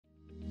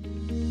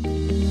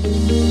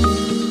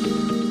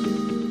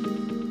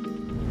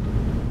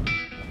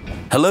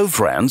Hello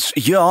friends,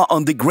 you are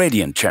on the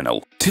Gradient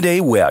channel. Today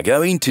we are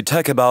going to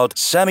talk about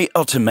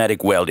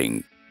semi-automatic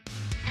welding.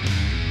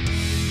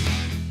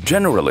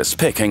 Generally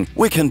speaking,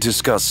 we can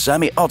discuss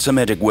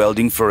semi-automatic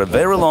welding for a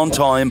very long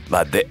time,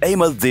 but the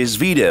aim of this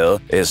video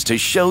is to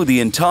show the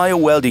entire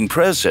welding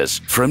process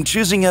from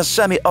choosing a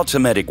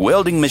semi-automatic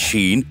welding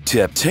machine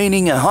to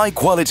obtaining a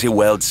high-quality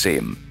weld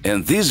seam.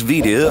 In this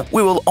video,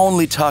 we will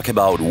only talk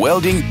about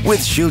welding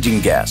with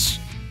shielding gas.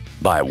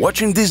 By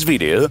watching this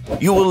video,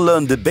 you will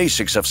learn the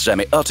basics of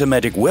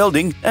semi-automatic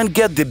welding and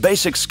get the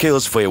basic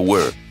skills for your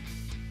work.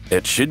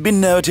 It should be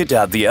noted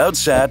at the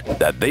outset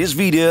that this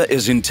video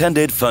is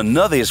intended for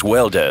novice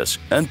welders,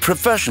 and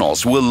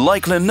professionals will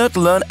likely not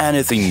learn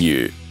anything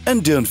new.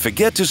 And don't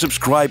forget to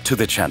subscribe to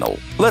the channel.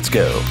 Let's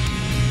go!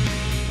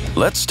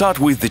 Let's start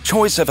with the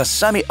choice of a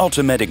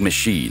semi-automatic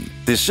machine.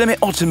 The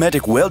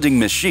semi-automatic welding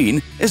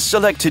machine is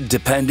selected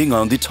depending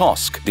on the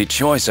task. The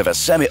choice of a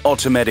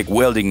semi-automatic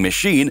welding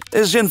machine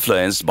is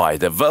influenced by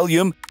the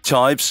volume,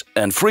 types,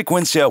 and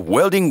frequency of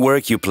welding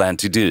work you plan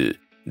to do.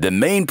 The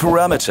main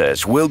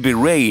parameters will be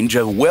range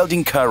of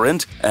welding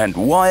current and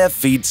wire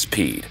feed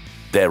speed.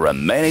 There are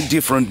many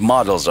different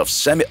models of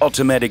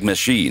semi-automatic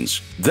machines.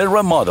 There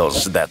are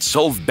models that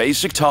solve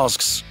basic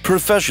tasks,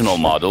 professional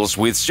models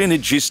with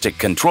synergistic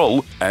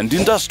control, and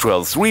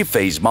industrial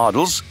three-phase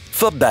models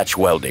for batch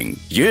welding.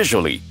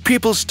 Usually,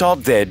 people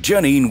start their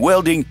journey in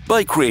welding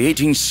by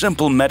creating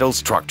simple metal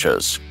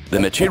structures. The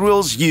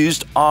materials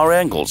used are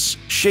angles,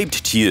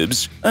 shaped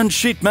tubes, and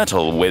sheet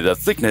metal with a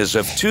thickness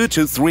of 2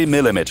 to 3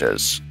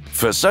 millimeters.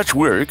 For such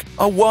work,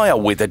 a wire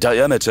with a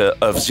diameter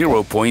of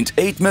 0.8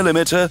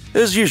 mm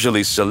is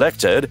usually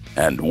selected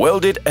and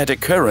welded at a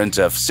current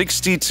of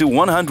 60 to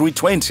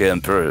 120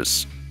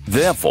 amperes.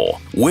 Therefore,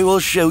 we will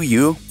show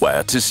you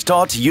where to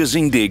start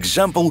using the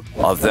example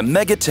of the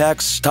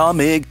Megatech Star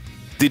MIG.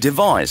 The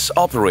device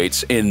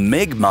operates in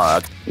MIG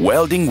mark,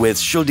 welding with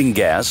shielding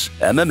gas,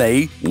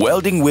 MMA,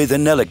 welding with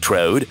an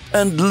electrode,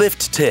 and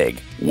lift TIG,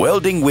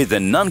 welding with a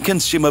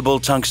non-consumable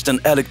tungsten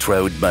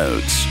electrode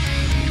modes.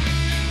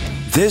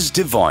 This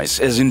device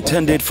is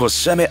intended for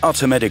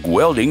semi-automatic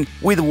welding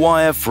with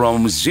wire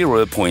from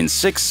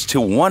 0.6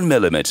 to 1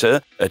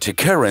 mm at a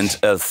current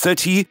of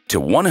 30 to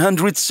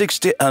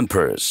 160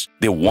 amperes.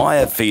 The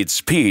wire feed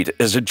speed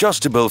is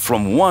adjustable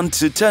from 1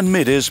 to 10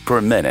 meters per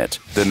minute.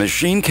 The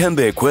machine can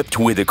be equipped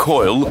with a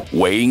coil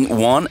weighing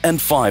 1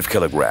 and 5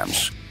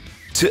 kilograms.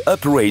 To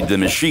operate the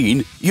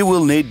machine, you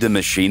will need the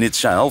machine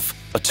itself,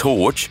 a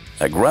torch,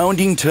 a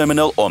grounding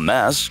terminal or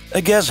mass,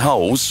 a gas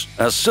hose,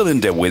 a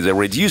cylinder with a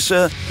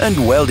reducer,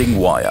 and welding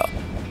wire.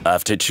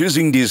 After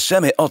choosing this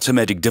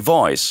semi-automatic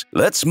device,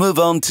 let's move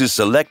on to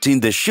selecting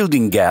the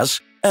shielding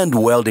gas and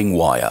welding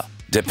wire.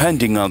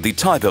 Depending on the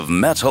type of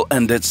metal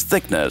and its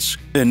thickness,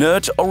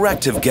 inert or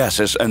active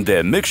gases and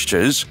their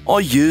mixtures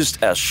are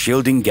used as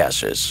shielding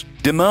gases.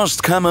 The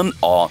most common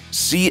are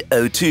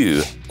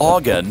CO2,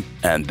 argon,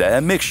 and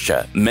their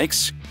mixture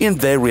mix in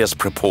various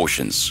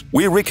proportions.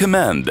 We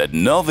recommend that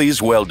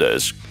novice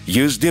welders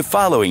use the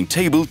following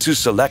table to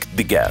select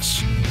the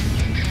gas.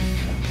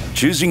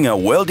 Choosing a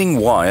welding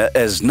wire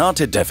is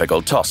not a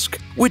difficult task.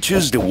 We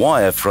choose the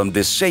wire from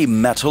the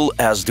same metal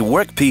as the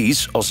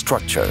workpiece or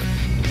structure.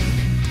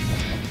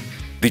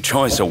 The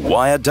choice of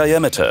wire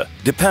diameter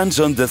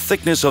depends on the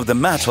thickness of the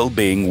metal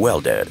being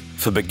welded.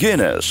 For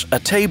beginners, a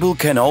table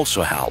can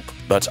also help,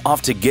 but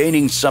after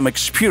gaining some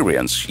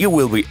experience, you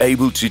will be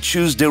able to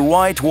choose the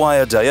right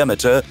wire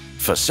diameter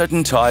for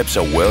certain types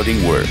of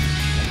welding work.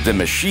 The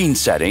machine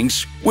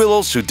settings will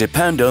also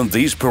depend on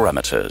these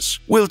parameters.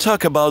 We'll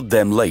talk about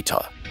them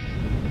later.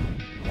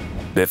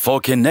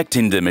 Before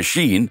connecting the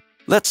machine,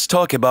 let's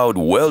talk about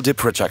welder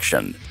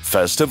protection.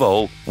 First of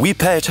all, we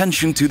pay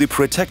attention to the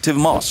protective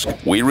mask.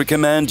 We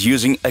recommend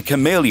using a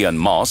chameleon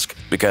mask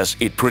because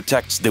it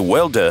protects the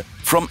welder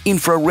from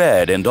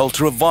infrared and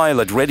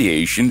ultraviolet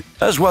radiation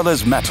as well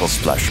as metal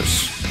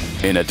splashes.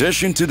 In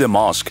addition to the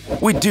mask,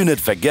 we do not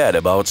forget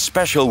about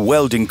special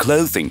welding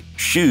clothing,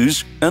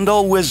 shoes, and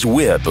always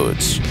wear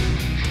boots.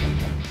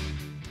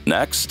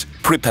 Next,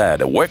 prepare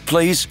the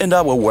workpiece and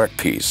our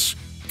workpiece.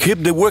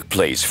 Keep the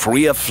workpiece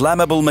free of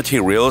flammable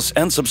materials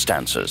and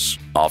substances.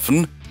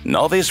 Often,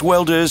 novice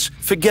welders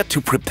forget to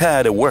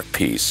prepare the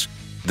workpiece.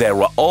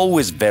 There are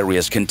always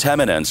various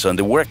contaminants on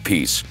the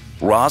workpiece,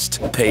 rust,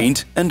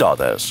 paint, and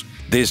others.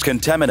 These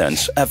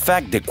contaminants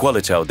affect the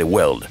quality of the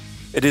weld.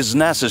 It is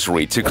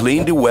necessary to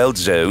clean the weld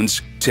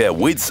zones to a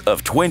width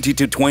of 20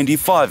 to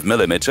 25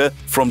 mm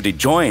from the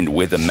joint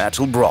with a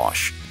metal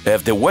brush.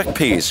 If the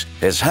workpiece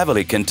is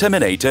heavily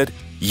contaminated,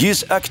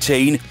 use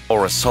octane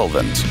or a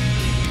solvent.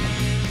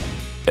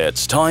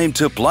 It's time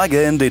to plug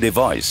in the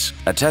device.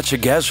 Attach a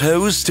gas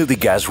hose to the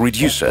gas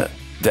reducer.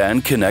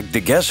 Then connect the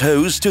gas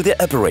hose to the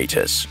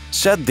apparatus.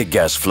 Set the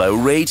gas flow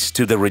rate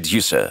to the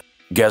reducer.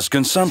 Gas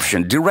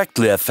consumption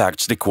directly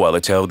affects the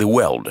quality of the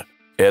weld.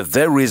 If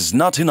there is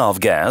not enough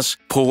gas,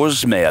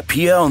 pores may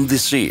appear on the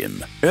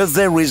seam. If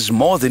there is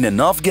more than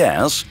enough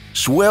gas,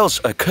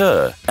 swells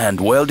occur and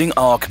welding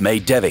arc may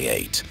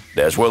deviate.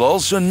 This will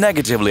also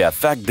negatively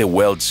affect the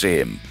weld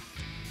seam.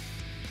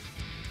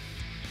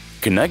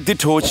 Connect the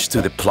torch to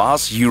the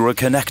plus Euro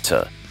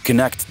connector.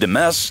 Connect the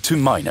mass to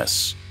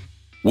minus.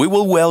 We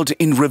will weld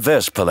in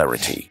reverse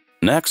polarity.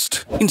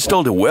 Next,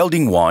 install the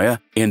welding wire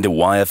in the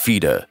wire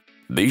feeder.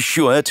 Be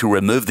sure to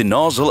remove the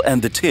nozzle and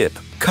the tip.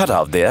 Cut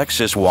out the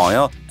excess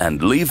wire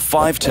and leave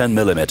 5-10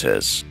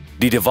 mm.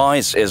 The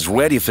device is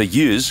ready for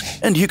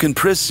use and you can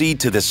proceed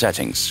to the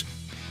settings.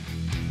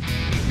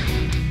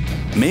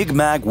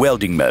 MIG-MAG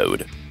welding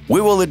mode.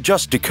 We will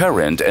adjust the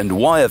current and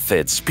wire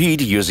feed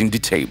speed using the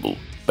table.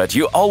 But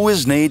you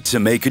always need to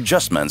make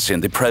adjustments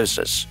in the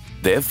process.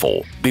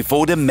 Therefore,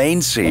 before the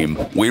main seam,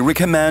 we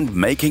recommend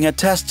making a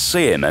test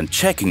seam and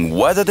checking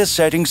whether the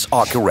settings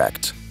are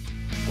correct.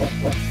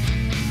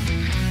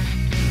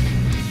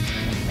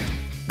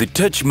 The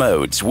touch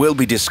modes will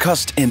be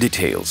discussed in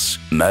details.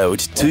 Mode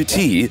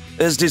 2T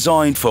is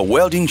designed for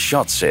welding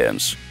short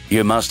seams.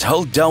 You must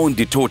hold down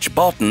the torch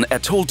button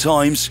at all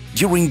times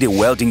during the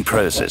welding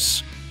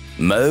process.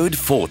 Mode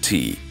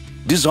 4T,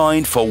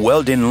 designed for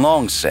welding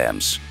long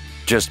seams.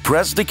 Just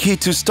press the key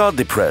to start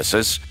the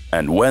process,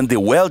 and when the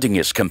welding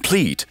is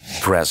complete,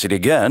 press it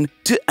again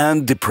to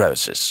end the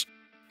process.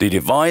 The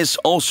device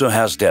also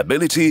has the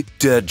ability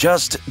to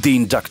adjust the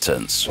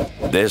inductance.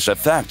 This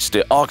affects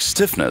the arc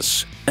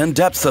stiffness and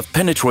depth of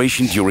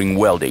penetration during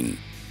welding.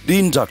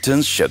 The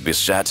inductance should be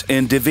set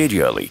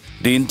individually.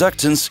 The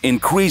inductance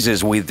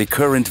increases with the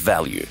current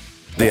value.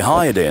 The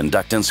higher the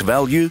inductance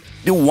value,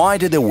 the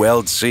wider the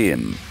weld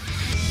seam.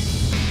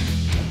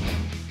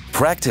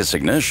 Practice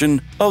ignition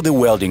of the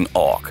welding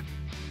arc.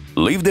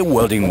 Leave the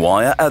welding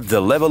wire at the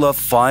level of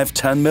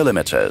 5-10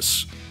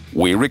 mm.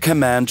 We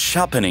recommend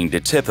sharpening the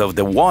tip of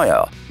the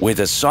wire with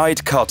a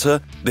side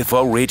cutter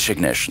before reach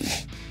ignition.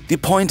 The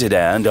pointed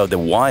end of the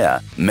wire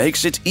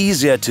makes it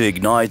easier to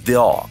ignite the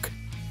arc.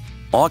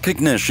 Arc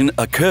ignition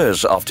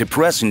occurs after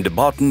pressing the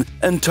button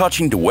and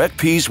touching the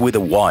workpiece with the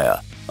wire.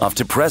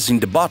 After pressing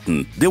the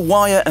button, the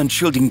wire and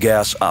shielding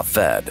gas are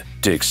fed.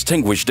 To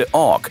extinguish the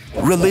arc,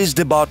 release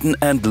the button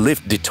and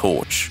lift the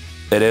torch.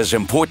 It is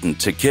important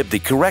to keep the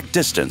correct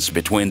distance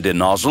between the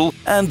nozzle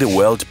and the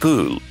weld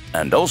pool,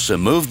 and also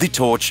move the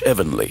torch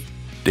evenly.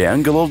 The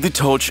angle of the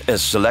torch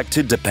is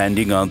selected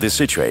depending on the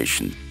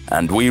situation,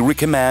 and we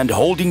recommend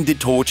holding the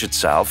torch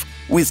itself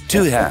with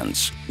two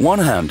hands, one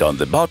hand on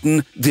the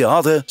button, the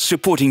other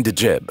supporting the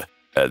jib.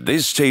 At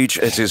this stage,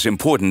 it is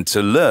important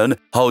to learn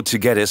how to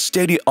get a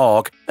steady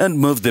arc and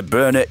move the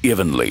burner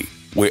evenly.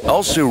 We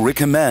also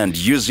recommend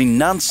using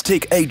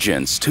non-stick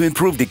agents to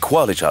improve the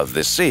quality of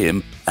the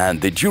seam and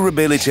the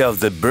durability of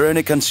the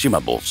burner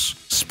consumables.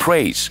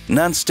 Sprays,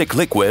 non-stick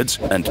liquids,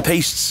 and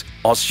pastes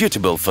are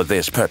suitable for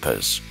this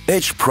purpose.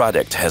 Each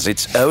product has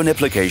its own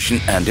application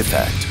and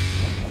effect.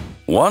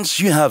 Once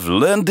you have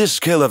learned the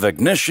skill of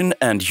ignition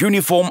and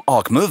uniform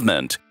arc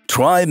movement,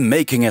 try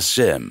making a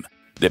seam.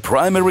 The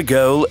primary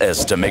goal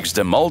is to mix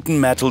the molten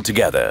metal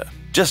together.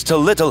 Just a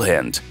little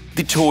hint,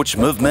 the torch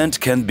movement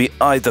can be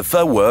either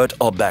forward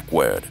or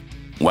backward.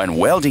 When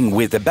welding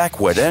with a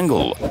backward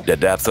angle, the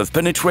depth of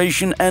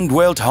penetration and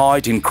weld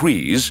height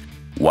increase,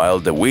 while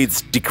the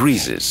width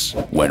decreases.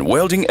 When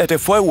welding at a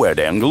forward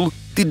angle,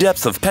 the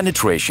depth of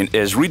penetration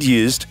is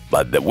reduced,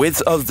 but the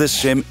width of the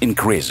seam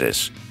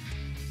increases.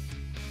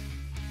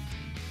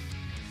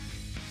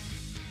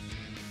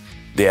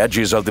 The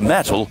edges of the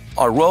metal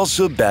are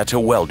also better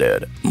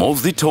welded.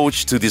 Move the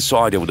torch to the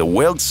side of the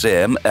weld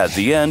seam at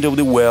the end of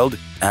the weld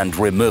and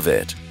remove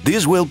it.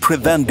 This will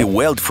prevent the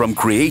weld from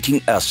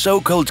creating a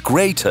so-called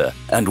crater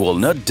and will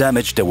not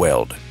damage the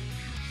weld.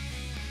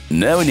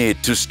 No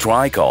need to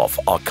strike off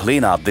or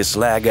clean up the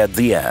slag at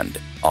the end.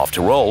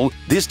 After all,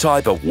 this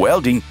type of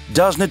welding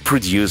does not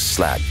produce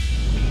slag.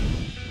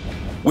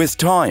 With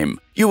time,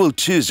 you will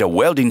choose a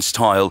welding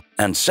style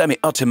and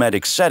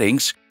semi-automatic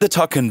settings that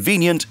are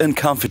convenient and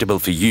comfortable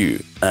for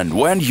you. And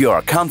when you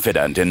are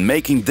confident in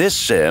making this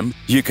seam,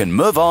 you can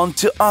move on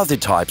to other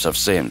types of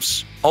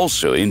seams.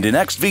 Also, in the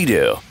next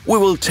video, we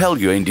will tell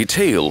you in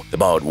detail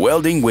about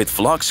welding with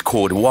flux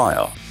cord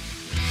wire.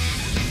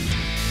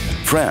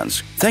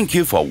 Friends, thank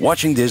you for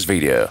watching this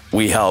video.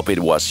 We hope it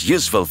was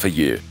useful for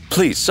you.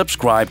 Please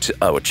subscribe to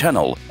our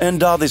channel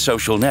and other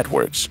social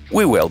networks.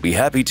 We will be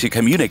happy to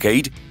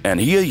communicate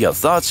and hear your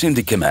thoughts in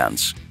the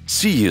comments.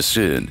 See you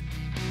soon.